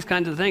 and all these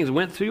kinds of things,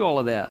 went through all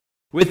of that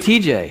with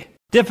TJ.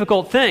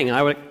 Difficult thing,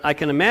 I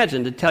can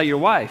imagine, to tell your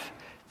wife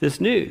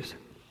this news.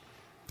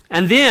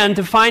 And then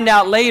to find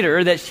out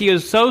later that she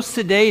was so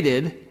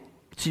sedated,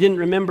 she didn't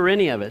remember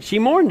any of it. She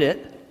mourned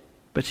it,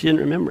 but she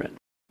didn't remember it.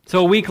 So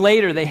a week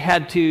later, they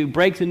had to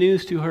break the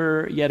news to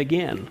her yet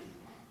again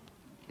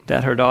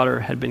that her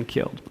daughter had been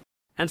killed.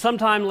 And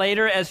sometime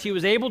later, as she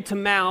was able to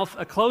mouth,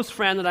 a close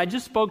friend that I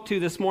just spoke to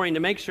this morning to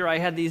make sure I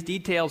had these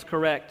details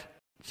correct,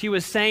 she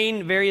was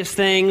saying various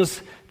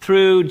things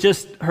through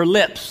just her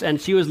lips, and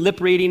she was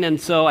lip reading,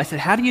 and so I said,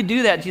 how do you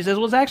do that? She says,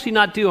 well, it's actually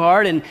not too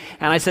hard, and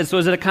I said, so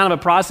is it a kind of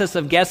a process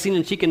of guessing?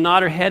 And she can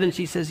nod her head, and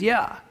she says,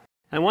 yeah.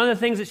 And one of the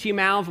things that she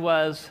mouthed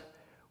was,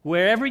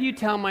 wherever you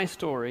tell my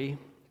story,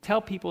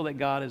 tell people that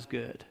God is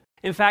good.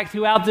 In fact,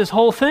 throughout this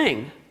whole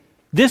thing,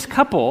 this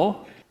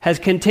couple has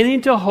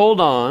continued to hold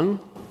on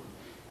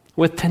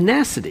with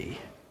tenacity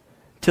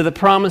to the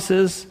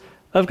promises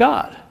of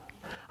God.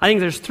 I think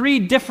there's 3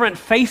 different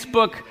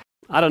Facebook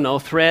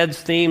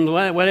threads, themes,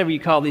 whatever you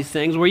call these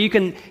things, where you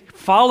can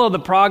follow the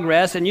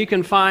progress and you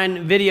can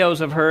find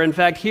videos of her. In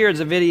fact, here's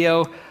a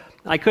video.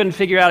 I couldn't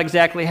figure out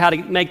exactly how to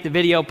make the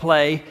video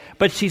play,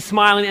 but she's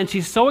smiling and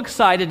she's so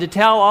excited to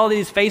tell all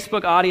these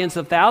Facebook audience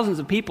of thousands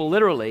of people,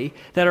 literally,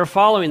 that are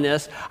following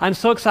this, I'm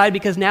so excited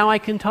because now I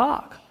can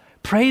talk.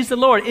 Praise the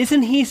Lord.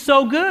 Isn't He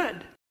so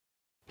good?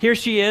 Here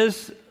she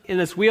is in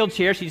this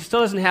wheelchair. She still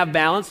doesn't have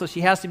balance, so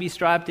she has to be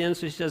strapped in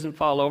so she doesn't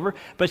fall over.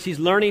 But she's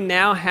learning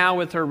now how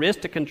with her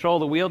wrist to control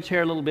the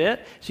wheelchair a little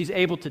bit. She's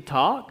able to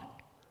talk.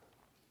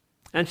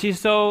 And she's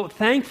so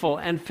thankful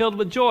and filled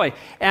with joy.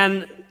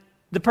 And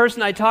the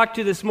person I talked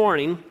to this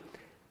morning,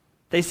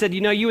 they said,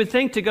 you would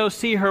think to go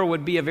see her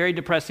would be a very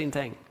depressing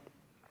thing.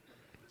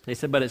 They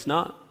said, but it's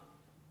not.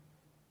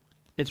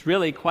 It's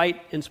really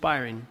quite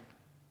inspiring.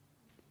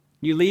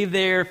 You leave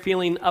there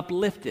feeling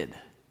uplifted.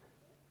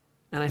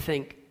 And I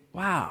think,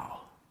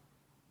 wow.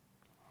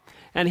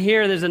 And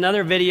there's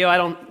another video. I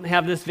don't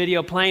have this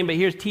video playing, but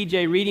here's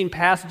TJ reading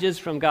passages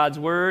from God's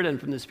Word and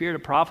from the Spirit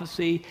of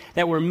prophecy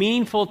that were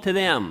meaningful to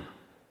them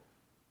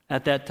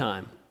at that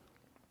time.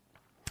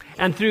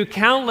 And through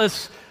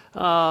countless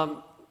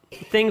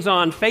things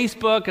on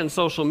Facebook and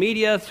social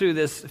media, through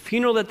this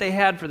funeral that they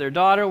had for their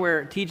daughter,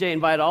 where TJ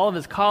invited all of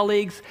his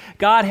colleagues,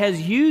 God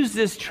has used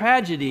this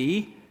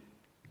tragedy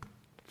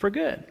for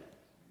good.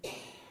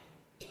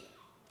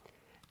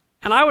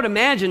 And I would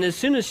imagine as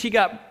soon as she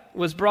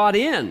was brought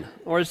in,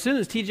 or as soon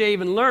as TJ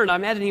even learned, I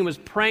imagine he was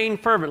praying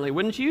fervently,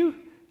 wouldn't you?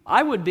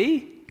 I would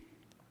be.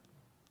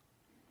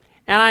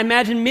 And I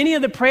imagine many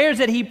of the prayers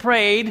that he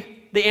prayed,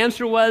 the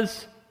answer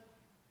was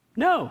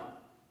no.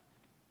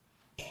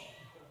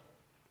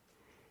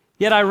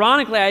 Yet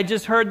ironically, I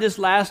just heard this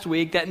last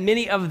week that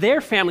many of their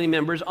family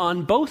members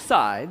on both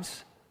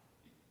sides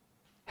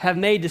have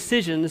made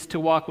decisions to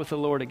walk with the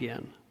Lord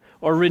again,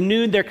 or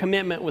renewed their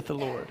commitment with the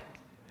Lord,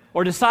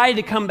 or decided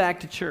to come back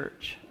to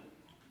church.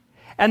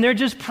 And they're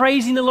just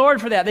praising the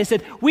Lord for that. They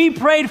said, we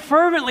prayed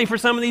fervently for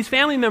some of these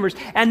family members,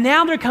 and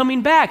now they're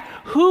coming back.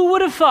 Who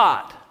would have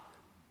thought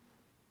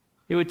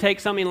it would take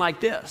something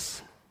like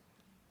this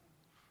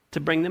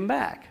to bring them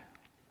back?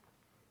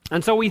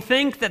 And so we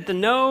think that the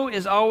no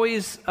is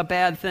always a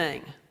bad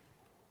thing.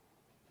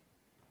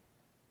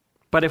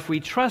 But if we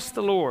trust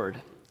the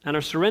Lord and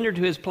are surrendered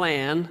to His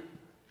plan,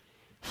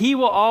 He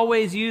will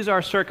always use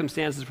our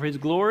circumstances for His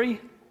glory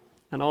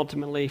and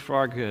ultimately for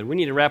our good. We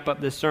need to wrap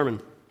up this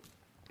sermon.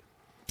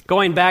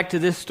 Going back to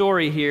this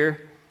story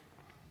here,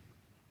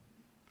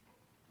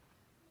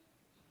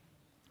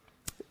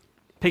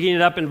 picking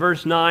it up in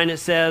verse 9, it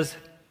says,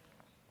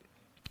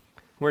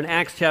 we're in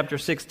Acts chapter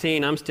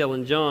 16. I'm still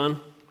in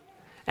John.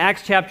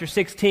 Acts chapter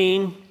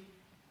 16,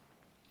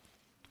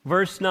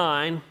 verse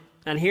 9,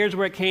 and here's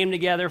where it came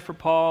together for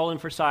Paul and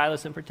for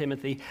Silas and for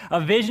Timothy. A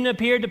vision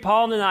appeared to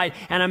Paul in the night,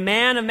 and a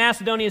man of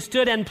Macedonia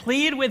stood and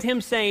pleaded with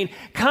him, saying,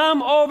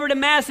 come over to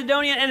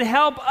Macedonia and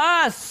help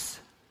us.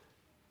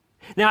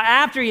 Now,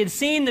 after he had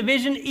seen the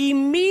vision,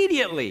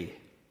 immediately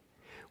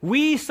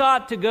we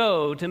sought to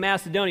go to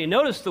Macedonia.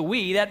 Notice the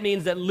we, that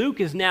means that Luke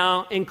is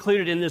now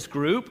included in this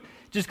group.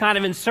 Just kind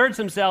of inserts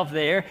himself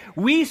there.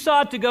 We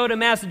sought to go to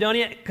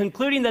Macedonia,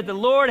 concluding that the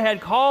Lord had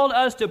called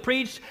us to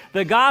preach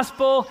the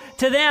gospel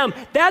to them.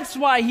 That's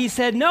why he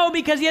said no,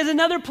 because he has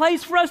another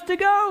place for us to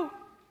go.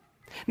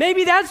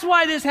 Maybe that's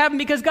why this happened,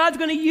 because God's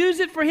going to use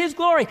it for His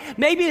glory.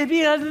 Maybe it's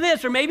because of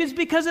this, or maybe it's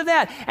because of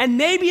that. And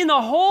maybe in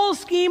the whole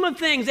scheme of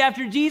things,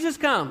 after Jesus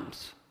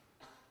comes,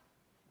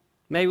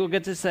 maybe we'll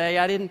get to say,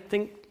 I didn't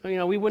think,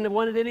 we wouldn't have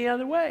wanted it any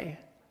other way.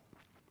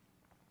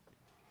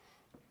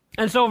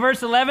 And so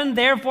verse 11,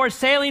 therefore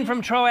sailing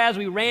from Troas,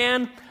 we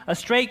ran a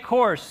straight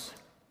course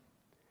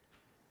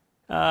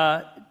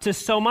to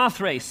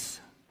Samothrace.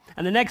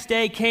 And the next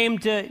day came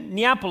to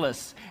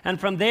Neapolis, and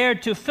from there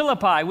to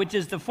Philippi, which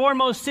is the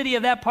foremost city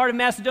of that part of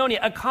Macedonia,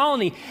 a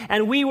colony.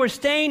 And we were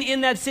staying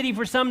in that city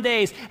for some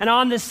days. And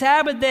on the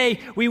Sabbath day,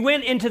 we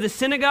went into the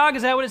synagogue.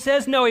 Is that what it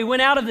says? No, we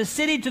went out of the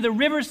city to the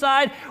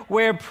riverside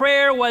where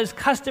prayer was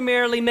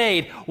customarily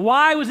made.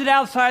 Why was it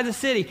outside the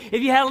city?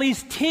 If you had at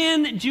least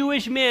 10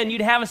 Jewish men,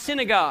 you'd have a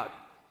synagogue.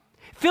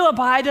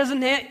 Philippi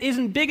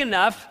isn't big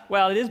enough.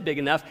 Well, it is big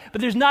enough, but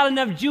there's not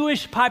enough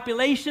Jewish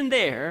population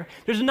there.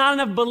 There's not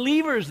enough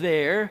believers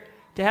there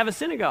to have a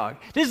synagogue.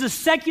 This is a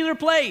secular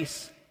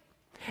place.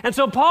 And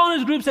so Paul and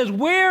his group says,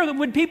 where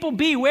would people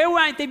be? Where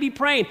might they be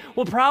praying?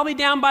 Well, probably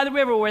down by the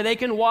river where they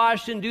can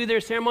wash and do their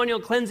ceremonial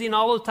cleansing and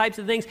all those types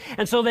of things.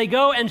 And so they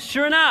go, and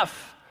sure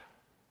enough,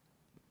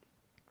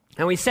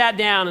 and we sat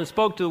down and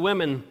spoke to the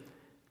women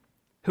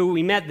who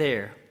we met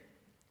there.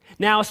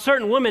 Now, a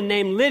certain woman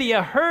named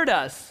Lydia heard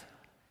us.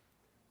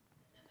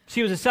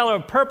 She was a seller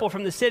of purple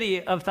from the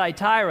city of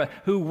Thyatira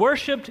who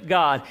worshiped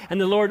God, and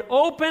the Lord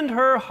opened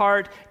her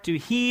heart to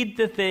heed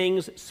the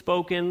things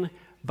spoken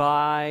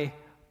by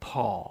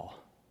Paul.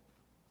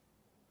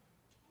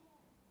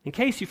 In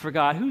case you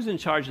forgot, who's in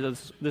charge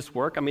of this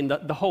work? I mean,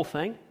 the whole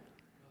thing?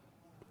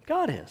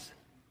 God is.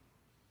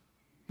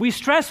 We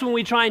stress when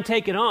we try and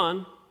take it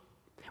on.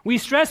 We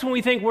stress when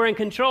we think we're in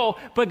control,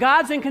 but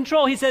God's in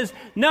control. He says,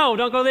 no,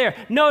 don't go there.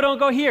 No, don't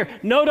go here.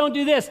 No, don't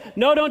do this.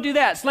 No, don't do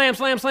that. Slam,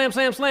 slam, slam,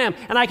 slam, slam.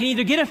 And I can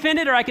either get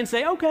offended or I can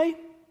say, okay.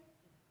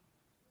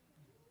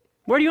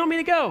 Where do you want me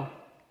to go?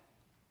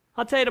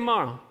 I'll tell you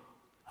tomorrow.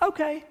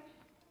 Okay.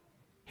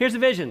 Here's the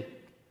vision.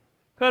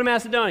 Go to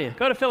Macedonia.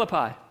 Go to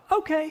Philippi.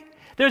 Okay.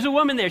 There's a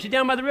woman there. She's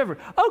down by the river.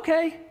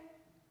 Okay.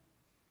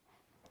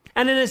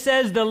 And then it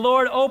says, the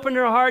Lord opened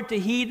her heart to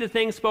heed the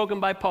things spoken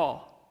by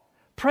Paul.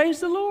 Praise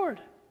the Lord.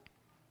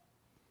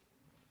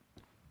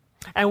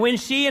 And when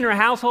she and her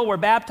household were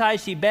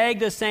baptized, she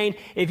begged us, saying,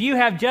 if you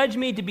have judged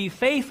me to be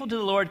faithful to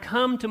the Lord,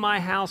 come to my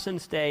house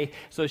and stay.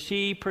 So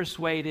she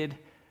persuaded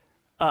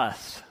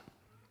us.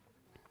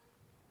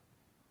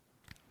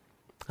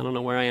 I don't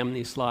know where I am in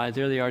these slides.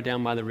 There they are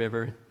down by the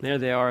river. There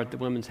they are at the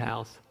women's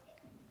house.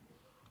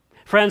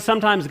 Friends,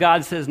 sometimes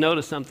God says no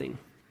to something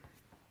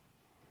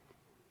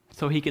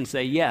so he can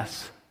say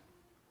yes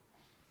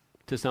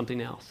to something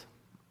else.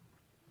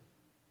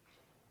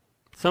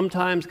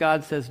 Sometimes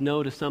God says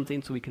no to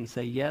something so we can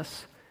say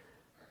yes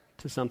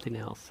to something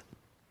else.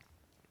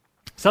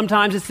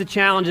 Sometimes it's the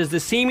challenges, the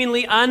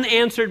seemingly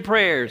unanswered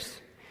prayers,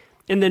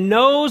 in the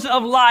no's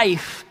of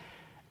life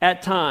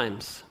at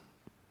times.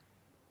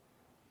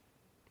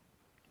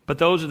 But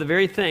those are the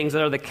very things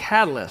that are the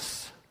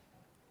catalysts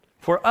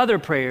for other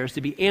prayers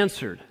to be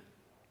answered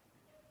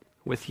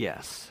with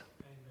yes.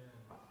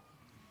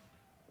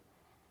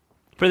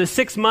 For the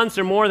 6 months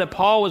or more that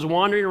Paul was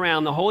wandering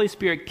around, the Holy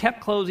Spirit kept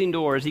closing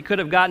doors. He could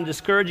have gotten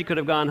discouraged. He could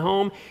have gone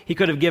home. He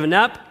could have given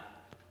up,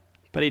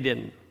 but he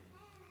didn't.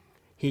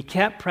 He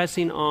kept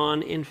pressing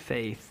on in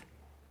faith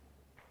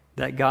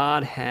that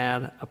God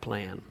had a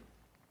plan.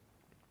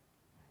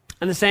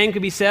 And the same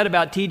could be said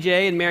about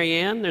TJ and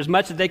Marianne. There's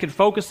much that they could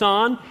focus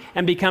on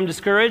and become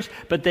discouraged,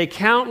 but they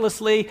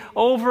countlessly,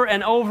 over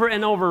and over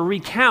and over,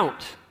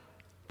 recount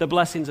the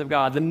blessings of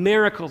God, the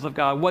miracles of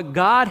God, what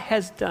God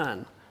has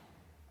done.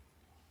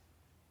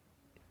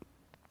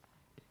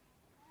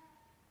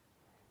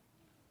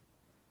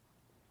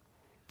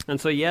 And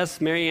so,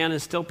 yes, Marianne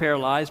is still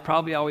paralyzed,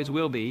 probably always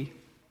will be.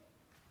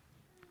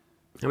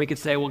 And we could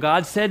say, well,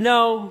 God said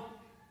no.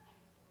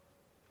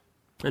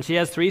 And she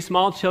has 3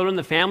 small children.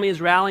 The family is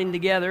rallying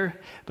together.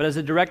 But as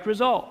a direct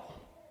result,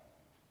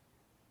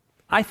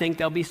 I think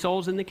there'll be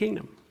souls in the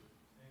kingdom.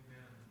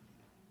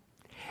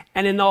 Amen.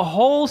 And in the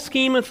whole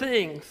scheme of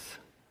things,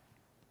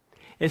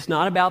 it's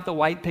not about the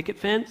white picket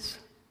fence.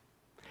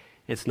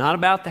 It's not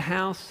about the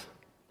house.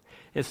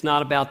 It's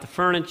not about the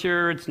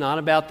furniture. It's not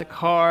about the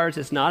cars.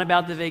 It's not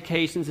about the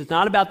vacations. It's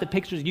not about the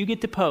pictures you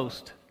get to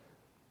post.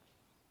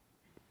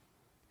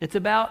 It's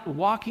about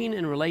walking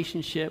in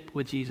relationship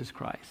with Jesus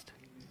Christ.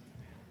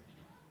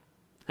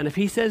 And if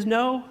he says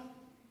no,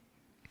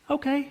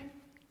 okay.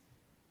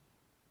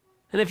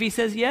 And if he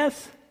says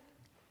yes,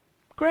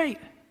 great.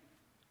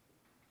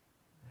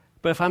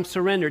 But if I'm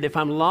surrendered, if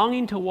I'm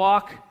longing to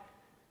walk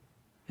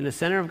in the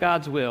center of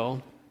God's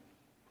will,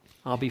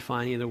 I'll be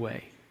fine either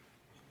way.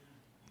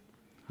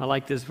 I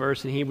like this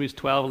verse in Hebrews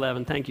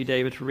 12:11. Thank you,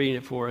 David, for reading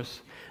it for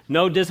us.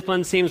 No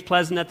discipline seems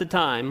pleasant at the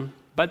time,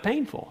 but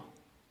painful.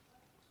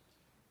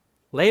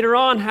 Later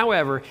on,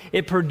 however,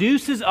 it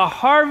produces a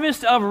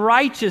harvest of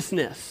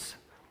righteousness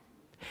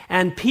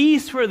and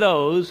peace for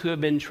those who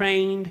have been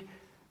trained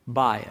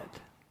by it.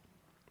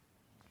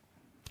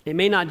 It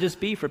may not just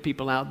be for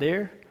people out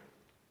there.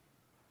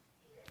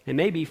 It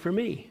may be for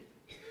me.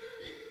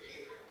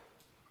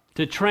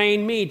 To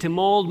train me, to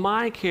mold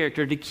my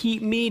character, to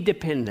keep me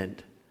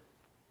dependent.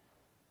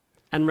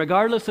 And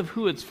regardless of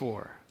who it's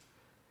for,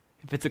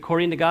 if it's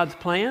according to God's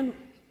plan,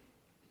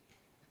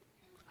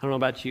 I don't know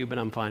about you, but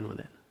I'm fine with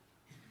it.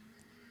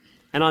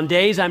 And on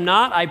days I'm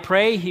not, I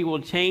pray he will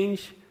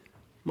change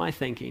my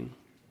thinking.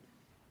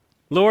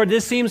 Lord,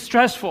 this seems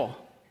stressful,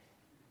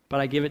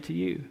 but I give it to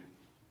you.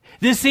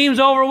 This seems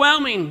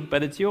overwhelming,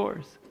 but it's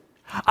yours.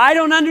 I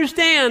don't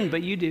understand,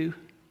 but you do.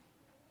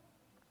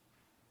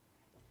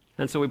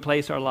 And so we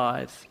place our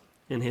lives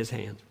in his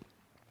hands.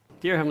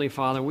 Dear Heavenly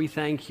Father, we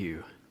thank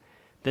you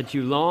that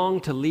you long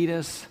to lead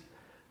us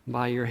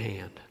by your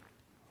hand.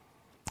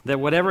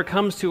 That whatever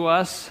comes to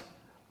us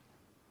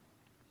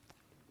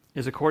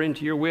is according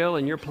to your will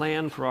and your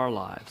plan for our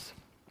lives.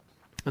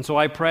 And so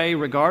I pray,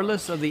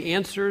 regardless of the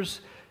answers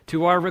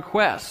to our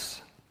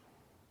requests,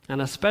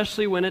 and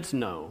especially when it's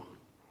no,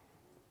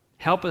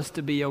 help us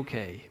to be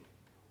okay.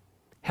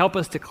 Help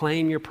us to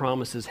claim your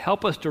promises.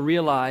 Help us to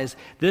realize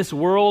this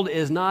world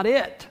is not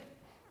it.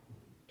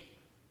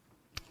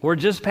 We're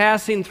just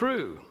passing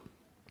through.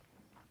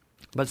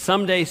 But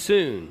someday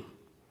soon,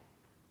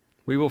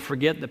 we will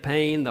forget the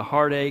pain, the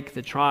heartache,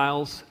 the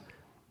trials.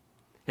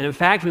 And in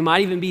fact, we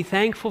might even be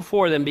thankful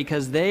for them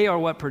because they are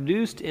what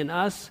produced in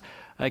us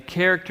a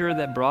character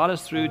that brought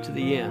us through to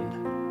the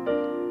end.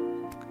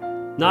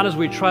 Not as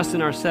we trust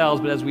in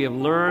ourselves, but as we have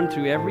learned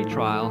through every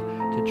trial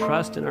to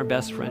trust in our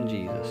best friend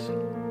Jesus.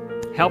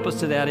 Help us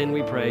to that end,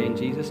 we pray, in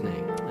Jesus'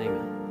 name.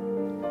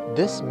 Amen.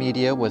 This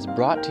media was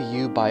brought to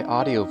you by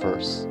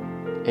Audioverse,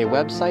 a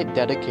website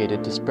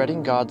dedicated to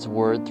spreading God's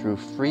Word through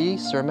free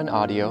sermon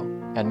audio,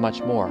 and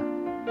much more.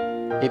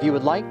 If you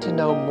would like to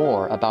know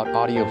more about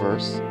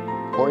Audioverse,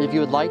 or if you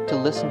would like to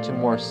listen to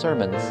more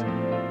sermons,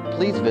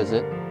 please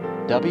visit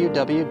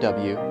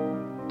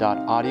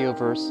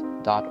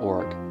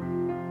www.audioverse.org.